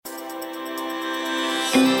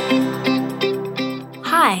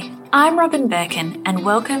Hi, I'm Robin Birkin and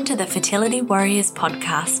welcome to the Fertility Warriors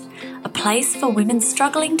podcast, a place for women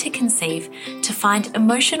struggling to conceive to find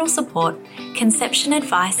emotional support, conception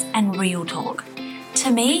advice and real talk.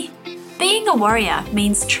 To me, being a warrior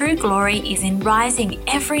means true glory is in rising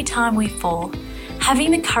every time we fall,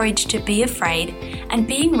 having the courage to be afraid and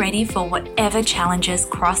being ready for whatever challenges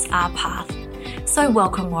cross our path. So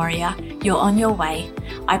welcome, warrior, you're on your way.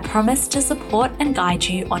 I promise to support and guide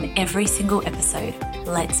you on every single episode.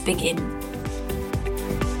 Let's begin.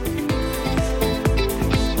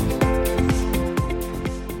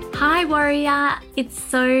 Hi warrior, it's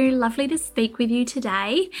so lovely to speak with you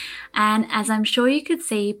today. And as I'm sure you could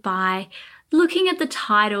see by looking at the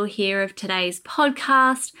title here of today's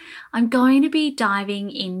podcast, I'm going to be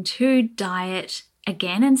diving into diet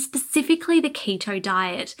again, and specifically the keto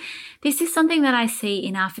diet. This is something that I see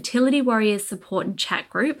in our Fertility Warriors support and chat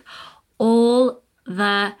group all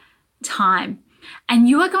the time. And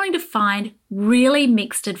you are going to find really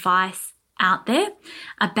mixed advice out there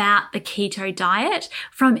about the keto diet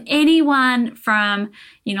from anyone from,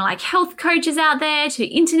 like health coaches out there to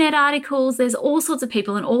internet articles. There's all sorts of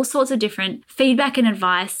people and all sorts of different feedback and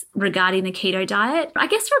advice regarding the keto diet. I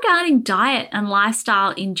guess regarding diet and lifestyle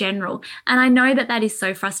in general. And I know that that is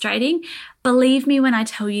so frustrating. Believe me when I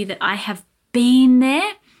tell you that I have been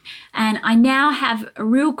there. And I now have a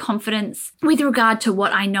real confidence with regard to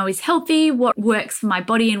what I know is healthy, what works for my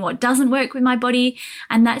body and what doesn't work with my body.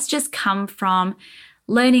 And that's just come from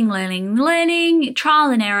learning, trial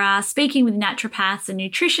and error, speaking with naturopaths and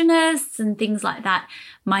nutritionists and things like that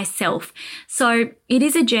myself. So it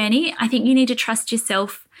is a journey. I think you need to trust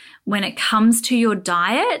yourself when it comes to your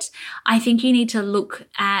diet. I think you need to look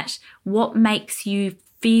at what makes you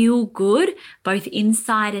feel good, both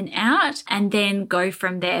inside and out, and then go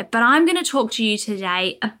from there. But I'm going to talk to you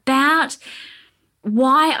today about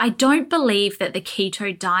why I don't believe that the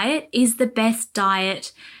keto diet is the best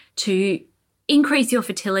diet to increase your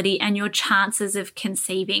fertility and your chances of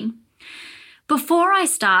conceiving. Before I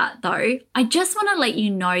start though, I just want to let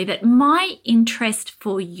you know that my interest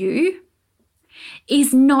for you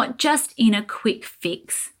is not just in a quick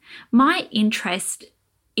fix. My interest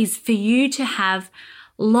is for you to have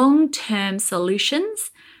long-term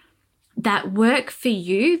solutions that work for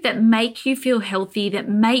you, that make you feel healthy, that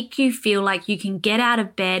make you feel like you can get out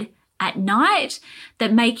of bed at night,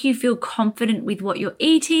 that make you feel confident with what you're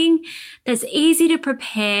eating, that's easy to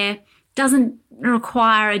prepare, doesn't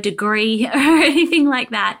require a degree or anything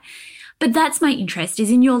like that. But that's my interest,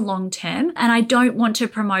 is in your long term, and I don't want to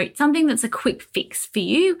promote something that's a quick fix for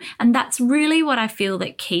you, and that's really what I feel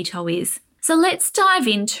that keto is. So let's dive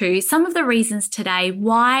into some of the reasons today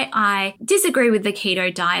why I disagree with the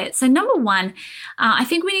keto diet. So number one, I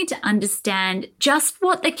think we need to understand just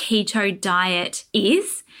what the keto diet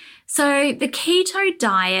is. So the keto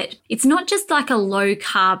diet, it's not just like a low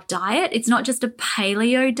carb diet. It's not just a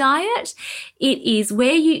paleo diet. It is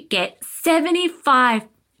where you get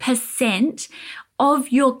 75%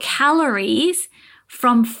 of your calories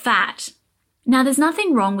from fat. Now, there's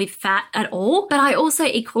nothing wrong with fat at all, but I also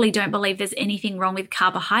equally don't believe there's anything wrong with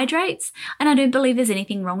carbohydrates, and I don't believe there's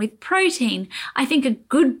anything wrong with protein. I think a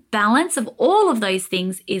good balance of all of those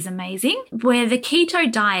things is amazing, where the keto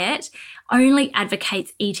diet only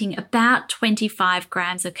advocates eating about 25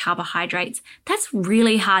 grams of carbohydrates. That's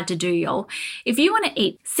really hard to do, y'all. If you want to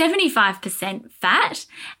eat 75% fat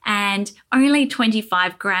and only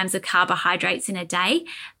 25 grams of carbohydrates in a day,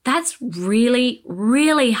 that's really,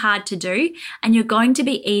 really hard to do. And you're going to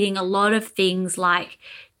be eating a lot of things like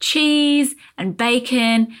cheese and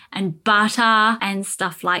bacon and butter and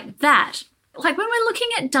stuff like that. Like when we're looking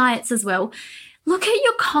at diets as well, look at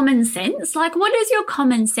your common sense. Like, what does your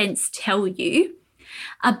common sense tell you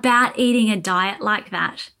about eating a diet like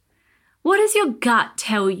that? What does your gut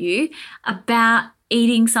tell you about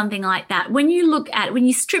eating something like that? When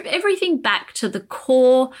you strip everything back to the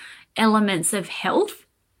core elements of health,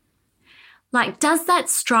 like, does that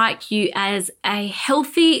strike you as a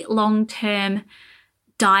healthy long-term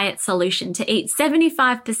diet solution to eat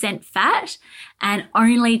 75% fat and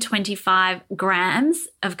only 25 grams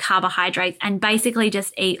of carbohydrates and basically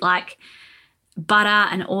just eat like butter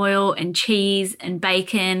and oil and cheese and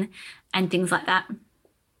bacon and things like that?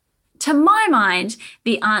 To my mind,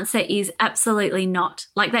 the answer is absolutely not.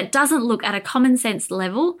 Like, that doesn't look at a common sense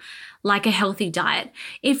level like a healthy diet.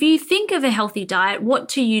 If you think of a healthy diet, what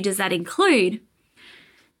to you does that include?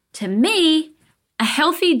 To me, a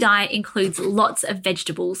healthy diet includes lots of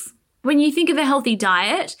vegetables. When you think of a healthy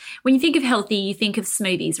diet, when you think of healthy, you think of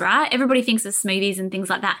smoothies, right? Everybody thinks of smoothies and things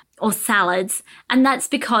like that, or salads. And that's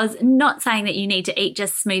because, not saying that you need to eat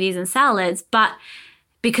just smoothies and salads, but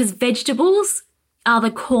because vegetables are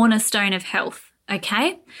the cornerstone of health,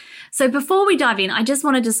 okay? So before we dive in, I just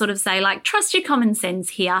wanted to sort of say, like, trust your common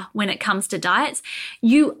sense here when it comes to diets.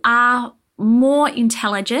 You are more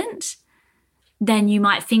intelligent than you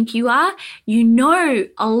might think you are. You know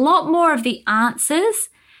a lot more of the answers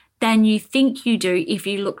than you think you do if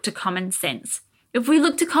you look to common sense. If we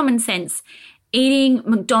look to common sense, eating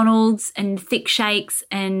McDonald's and thick shakes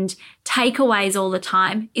and takeaways all the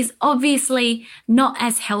time is obviously not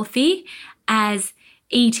as healthy as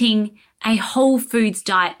eating a whole foods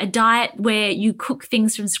diet, a diet where you cook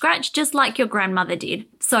things from scratch just like your grandmother did.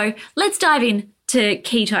 So let's dive in to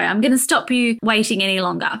keto. I'm going to stop you waiting any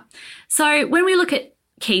longer. So when we look at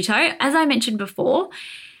keto, as I mentioned before,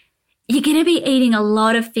 you're going to be eating a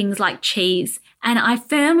lot of things like cheese. And I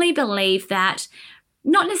firmly believe that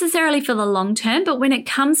not necessarily for the long term, but when it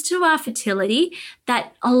comes to our fertility,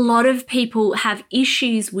 that a lot of people have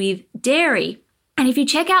issues with dairy. And if you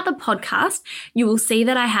check out the podcast, you will see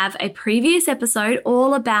that I have a previous episode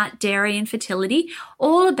all about dairy and fertility,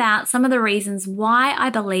 all about some of the reasons why I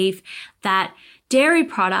believe that dairy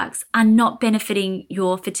products are not benefiting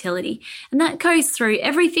your fertility. And that goes through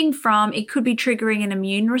everything from it could be triggering an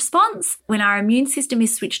immune response. When our immune system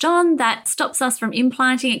is switched on, that stops us from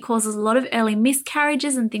implanting. It causes a lot of early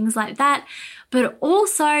miscarriages and things like that. But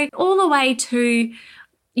also all the way to,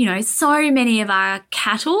 so many of our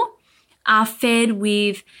cattle are fed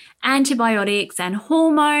with antibiotics and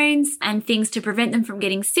hormones and things to prevent them from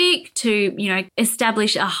getting sick, to,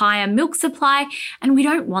 establish a higher milk supply. And we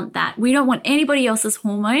don't want that. We don't want anybody else's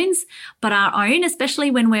hormones but our own,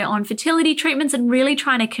 especially when we're on fertility treatments and really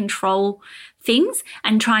trying to control things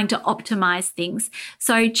and trying to optimize things.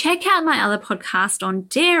 So check out my other podcast on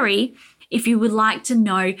dairy if you would like to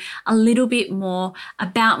know a little bit more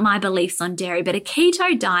about my beliefs on dairy. But a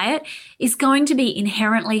keto diet is going to be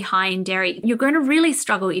inherently high in dairy. You're going to really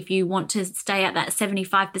struggle if you want to stay at that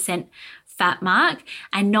 75% fat mark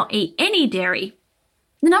and not eat any dairy.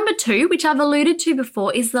 The number two, which I've alluded to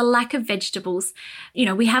before, is the lack of vegetables.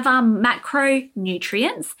 We have our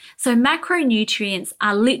macronutrients. So macronutrients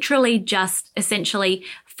are literally just essentially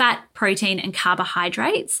fat, protein, and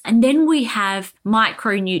carbohydrates. And then we have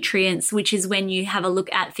micronutrients, which is when you have a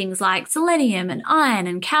look at things like selenium and iron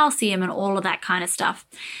and calcium and all of that kind of stuff.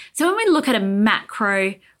 So when we look at a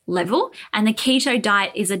macro level, and the keto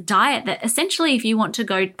diet is a diet that essentially, if you want to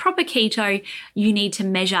go proper keto, you need to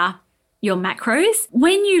measure your macros.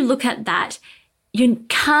 When you look at that, you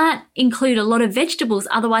can't include a lot of vegetables,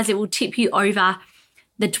 otherwise it will tip you over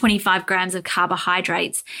the 25 grams of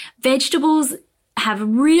carbohydrates. Vegetables have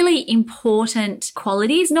really important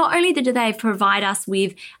qualities. Not only do they provide us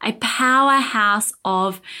with a powerhouse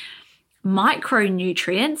of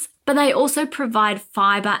micronutrients, but they also provide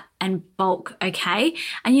fiber and bulk, okay?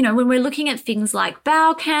 And, when we're looking at things like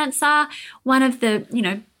bowel cancer, one of the,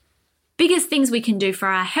 biggest things we can do for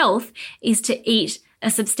our health is to eat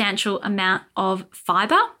a substantial amount of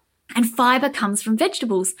fiber. And fiber comes from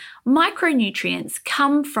vegetables. Micronutrients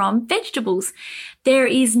come from vegetables. There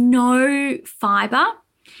is no fiber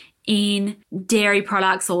in dairy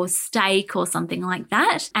products or steak or something like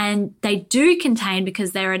that. And they do contain,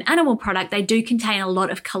 because they're an animal product, they do contain a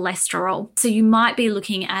lot of cholesterol. So you might be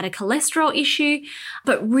looking at a cholesterol issue,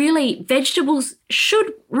 but really vegetables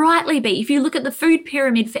should rightly be, if you look at the food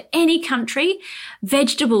pyramid for any country,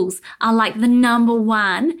 vegetables are like the number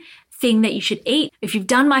one thing that you should eat. If you've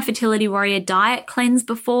done my Fertility Warrior diet cleanse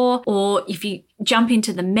before, or if you jump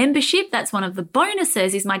into the membership, that's one of the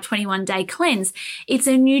bonuses, is my 21-day cleanse. It's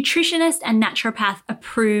a nutritionist and naturopath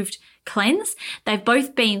approved cleanse. They've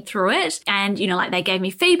both been through it, and they gave me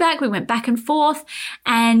feedback. We went back and forth,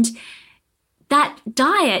 and that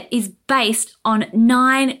diet is based on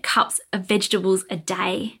 9 cups of vegetables a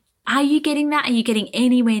day. Are you getting that? Are you getting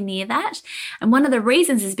anywhere near that? And one of the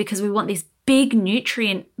reasons is because we want this big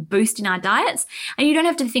nutrient boost in our diets. And you don't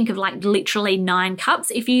have to think of like literally 9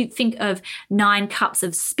 cups. If you think of 9 cups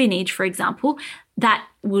of spinach, for example, that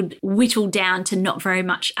would whittle down to not very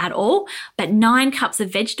much at all. But 9 cups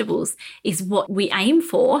of vegetables is what we aim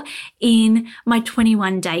for in my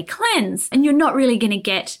 21-day cleanse. And you're not really going to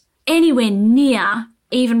get anywhere near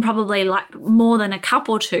even probably like more than a cup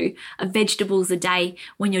or 2 of vegetables a day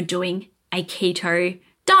when you're doing a keto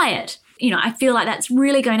diet. I feel like that's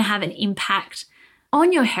really going to have an impact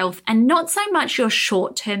on your health, and not so much your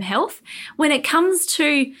short-term health. When it comes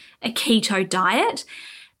to a keto diet,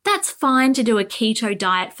 that's fine to do a keto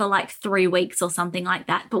diet for like 3 weeks or something like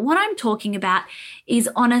that. But what I'm talking about is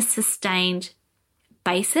on a sustained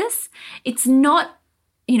basis. It's not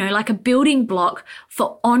like a building block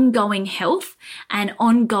for ongoing health and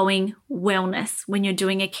ongoing wellness when you're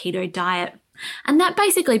doing a keto diet. And that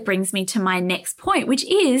basically brings me to my next point, which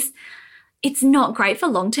is it's not great for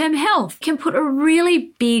long-term health. It can put a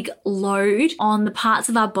really big load on the parts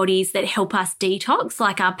of our bodies that help us detox,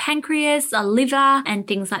 like our pancreas, our liver, and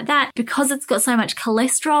things like that. Because it's got so much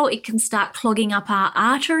cholesterol, it can start clogging up our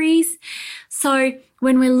arteries. So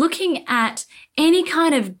when we're looking at any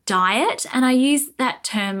kind of diet, and I use that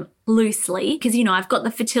term loosely because, I've got the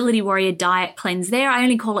Fertility Warrior diet cleanse there. I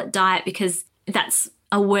only call it diet because that's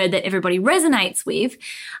a word that everybody resonates with.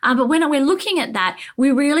 But when we're looking at that,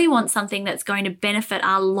 we really want something that's going to benefit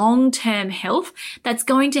our long-term health, that's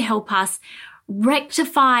going to help us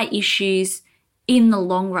rectify issues in the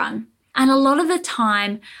long run. And a lot of the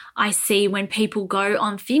time I see when people go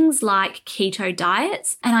on things like keto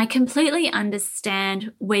diets, and I completely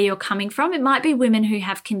understand where you're coming from. It might be women who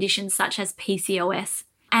have conditions such as PCOS.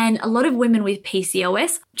 And a lot of women with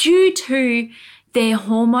PCOS, due to their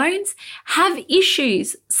hormones, have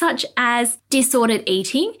issues such as disordered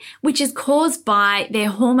eating, which is caused by their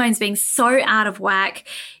hormones being so out of whack.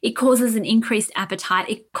 It causes an increased appetite.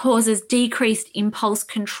 It causes decreased impulse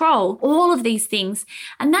control, all of these things.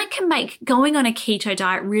 And that can make going on a keto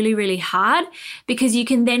diet really, really hard because you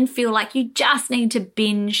can then feel like you just need to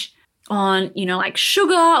binge on, like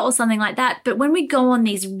sugar or something like that. But when we go on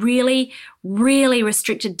these really, really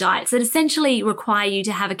restricted diets that essentially require you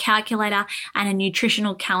to have a calculator and a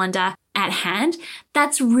nutritional calendar at hand,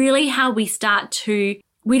 that's really how we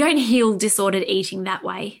don't heal disordered eating that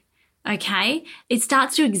way. Okay. It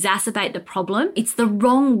starts to exacerbate the problem. It's the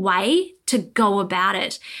wrong way to go about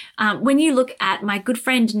it. When you look at my good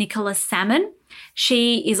friend, Nicola Salmon,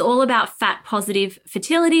 she is all about fat positive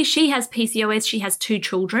fertility. She has PCOS. She has 2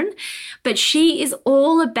 children, but she is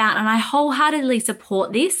all about, and I wholeheartedly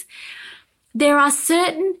support this, there are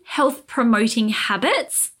certain health promoting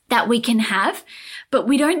habits that we can have, but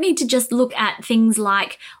we don't need to just look at things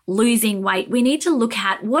like losing weight. We need to look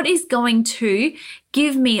at what is going to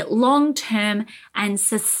give me long-term and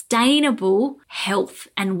sustainable health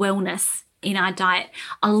and wellness in our diet.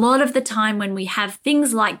 A lot of the time when we have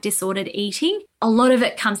things like disordered eating, a lot of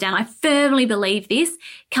it comes down, I firmly believe this,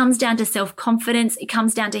 comes down to self-confidence. It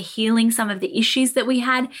comes down to healing some of the issues that we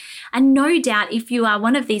had. And no doubt, if you are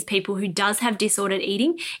one of these people who does have disordered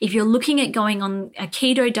eating, if you're looking at going on a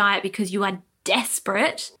keto diet because you are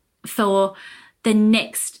desperate for the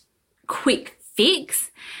next quick fix,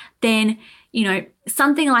 then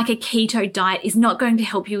something like a keto diet is not going to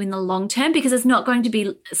help you in the long term because it's not going to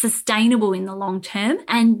be sustainable in the long term.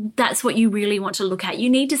 And that's what you really want to look at. You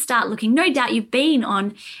need to start looking. No doubt you've been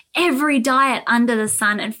on every diet under the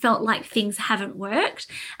sun and felt like things haven't worked.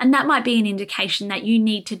 And that might be an indication that you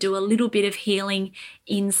need to do a little bit of healing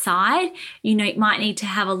inside. You might need to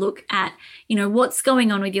have a look at, what's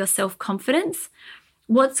going on with your self-confidence,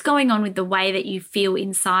 what's going on with the way that you feel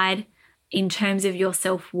inside in terms of your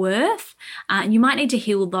self-worth. You might need to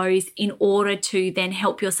heal those in order to then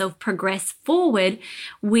help yourself progress forward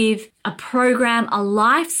with a program, a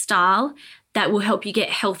lifestyle that will help you get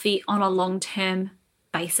healthy on a long-term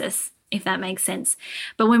basis, if that makes sense.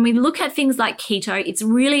 But when we look at things like keto, it's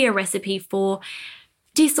really a recipe for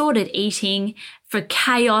disordered eating, for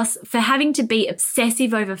chaos, for having to be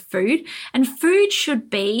obsessive over food. And food should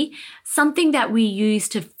be something that we use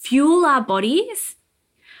to fuel our bodies,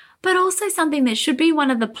 but also something that should be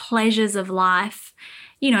one of the pleasures of life.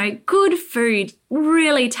 Good food,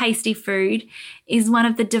 really tasty food is one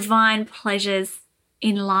of the divine pleasures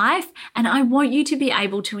in life. And I want you to be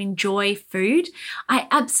able to enjoy food. I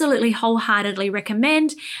absolutely wholeheartedly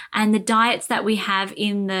recommend. And the diets that we have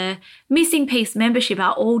in the Missing Piece membership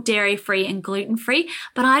are all dairy-free and gluten-free.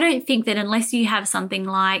 But I don't think that unless you have something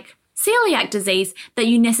like celiac disease that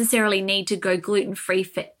you necessarily need to go gluten-free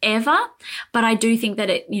forever. But I do think that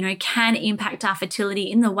it, can impact our fertility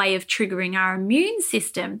in the way of triggering our immune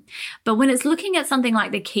system. But when it's looking at something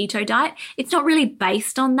like the keto diet, it's not really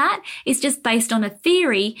based on that. It's just based on a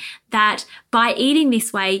theory that by eating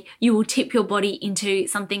this way, you will tip your body into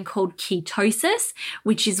something called ketosis,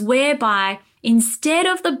 which is whereby instead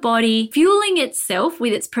of the body fueling itself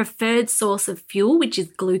with its preferred source of fuel, which is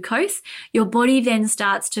glucose, your body then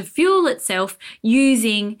starts to fuel itself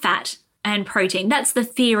using fat and protein. That's the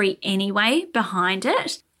theory anyway behind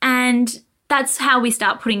it. And that's how we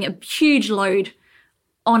start putting a huge load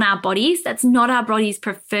on our bodies. That's not our body's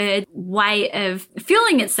preferred way of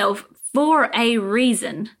fueling itself for a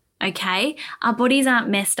reason. Okay? Our bodies aren't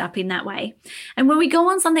messed up in that way. And when we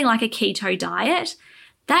go on something like a keto diet,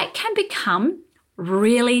 that can become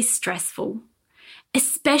really stressful.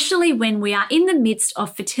 especially when we are in the midst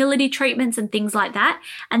of fertility treatments and things like that.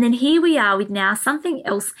 And then here we are with now something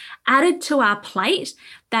else added to our plate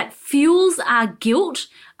that fuels our guilt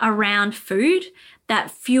around food, that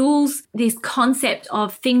fuels this concept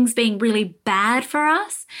of things being really bad for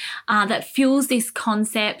us, that fuels this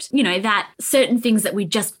concept, that certain things that we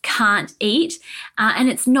just can't eat. And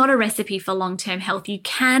it's not a recipe for long-term health. You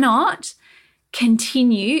cannot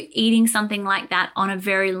continue eating something like that on a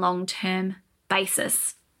very long-term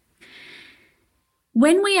basis.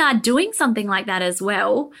 When we are doing something like that as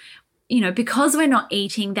well, because we're not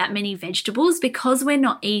eating that many vegetables, because we're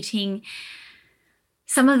not eating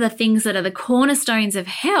some of the things that are the cornerstones of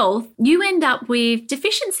health, you end up with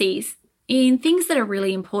deficiencies in things that are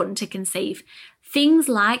really important to conceive. Things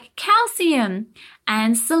like calcium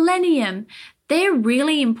and selenium. They're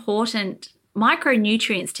really important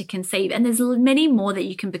micronutrients to conceive, and there's many more that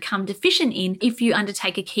you can become deficient in if you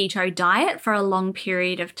undertake a keto diet for a long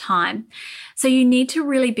period of time. So you need to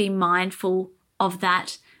really be mindful of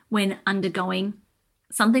that when undergoing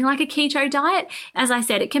something like a keto diet. As I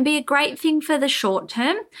said, it can be a great thing for the short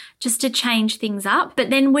term just to change things up. But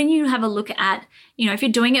then when you have a look at, if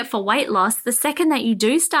you're doing it for weight loss, the second that you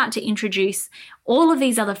do start to introduce all of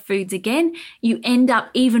these other foods again, you end up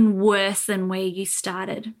even worse than where you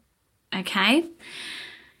started. Okay?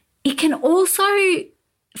 It can also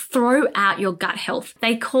throw out your gut health.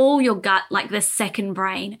 They call your gut like the second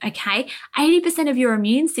brain, okay? 80% of your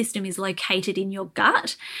immune system is located in your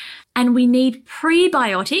gut. And we need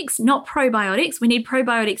prebiotics, not probiotics. We need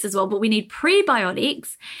probiotics as well, but we need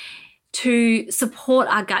prebiotics to support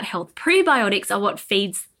our gut health. Prebiotics are what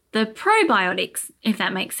feeds the probiotics, if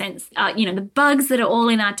that makes sense. The bugs that are all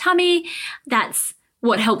in our tummy, that's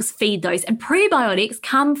what helps feed those. And prebiotics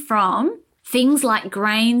come from things like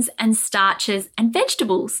grains and starches and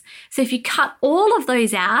vegetables. So if you cut all of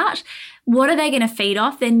those out, what are they going to feed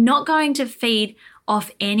off? They're not going to feed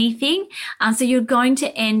off anything. So you're going to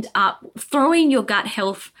end up throwing your gut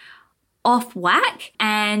health off whack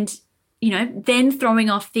and, then throwing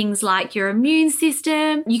off things like your immune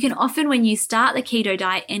system. You can often, when you start the keto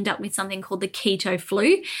diet, end up with something called the keto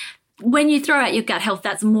flu. When you throw out your gut health,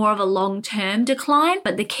 that's more of a long-term decline,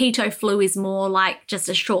 but the keto flu is more like just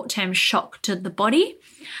a short-term shock to the body,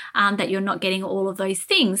 that you're not getting all of those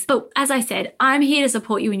things. But as I said, I'm here to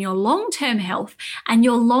support you in your long-term health, and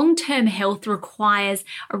your long-term health requires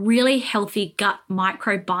a really healthy gut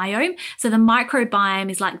microbiome. So the microbiome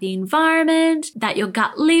is like the environment that your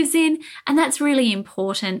gut lives in, and that's really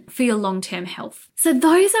important for your long-term health. So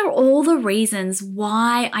those are all the reasons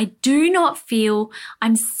why I do not feel,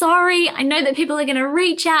 I'm sorry, I know that people are going to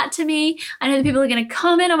reach out to me. I know that people are going to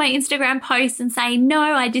comment on my Instagram posts and say, no,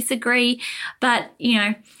 I disagree. But,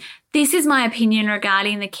 this is my opinion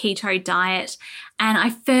regarding the keto diet. And I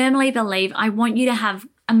firmly believe I want you to have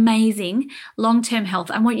amazing long-term health.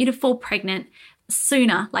 I want you to fall pregnant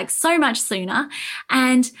sooner, like so much sooner.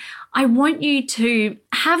 And I want you to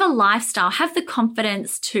have a lifestyle, have the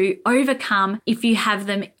confidence to overcome, if you have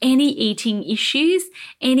them, any eating issues,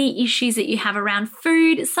 any issues that you have around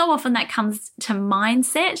food. So often that comes to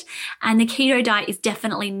mindset, and the keto diet is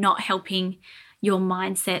definitely not helping your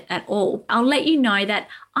mindset at all. I'll let you know that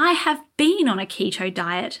I have been on a keto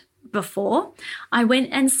diet before. I went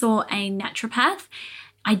and saw a naturopath.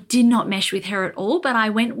 I did not mesh with her at all, but I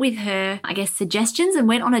went with her, suggestions, and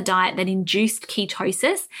went on a diet that induced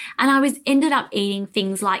ketosis. And I ended up eating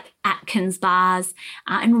things like Atkins bars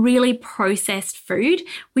and really processed food,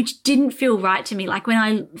 which didn't feel right to me. Like when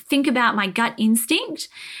I think about my gut instinct,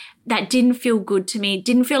 that didn't feel good to me. It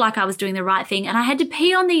didn't feel like I was doing the right thing. And I had to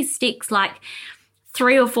pee on these sticks like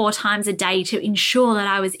 3 or 4 times a day to ensure that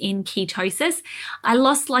I was in ketosis. I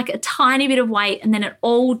lost like a tiny bit of weight, and then it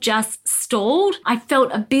all just stalled. I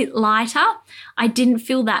felt a bit lighter. I didn't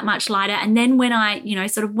feel that much lighter. And then when I,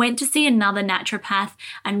 sort of went to see another naturopath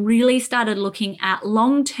and really started looking at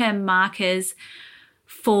long-term markers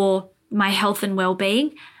for my health and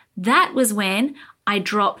well-being, that was when I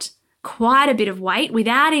dropped quite a bit of weight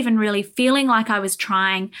without even really feeling like I was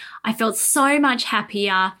trying. I felt so much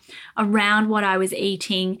happier around what I was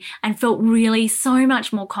eating and felt really so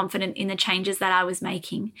much more confident in the changes that I was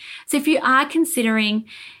making. So if you are considering,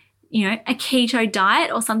 a keto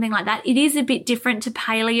diet or something like that, it is a bit different to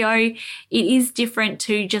paleo. It is different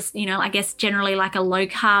to just, generally like a low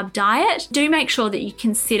carb diet. Do make sure that you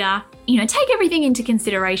consider, take everything into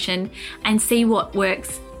consideration and see what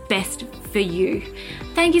works best for you.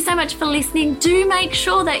 Thank you so much for listening. Do make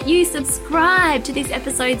sure that you subscribe to this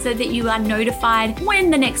episode so that you are notified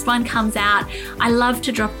when the next one comes out. I love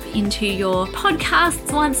to drop into your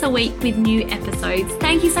podcasts once a week with new episodes.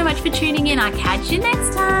 Thank you so much for tuning in. I'll catch you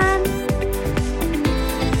next time.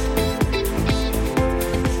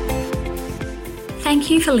 Thank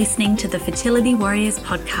you for listening to the Fertility Warriors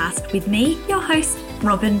podcast with me, your host,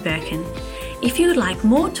 Robin Birkin. If you would like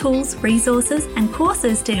more tools, resources, and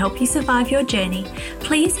courses to help you survive your journey,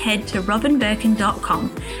 please head to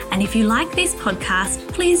robinbirkin.com. And if you like this podcast,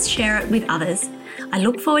 please share it with others. I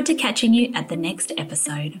look forward to catching you at the next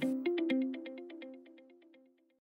episode.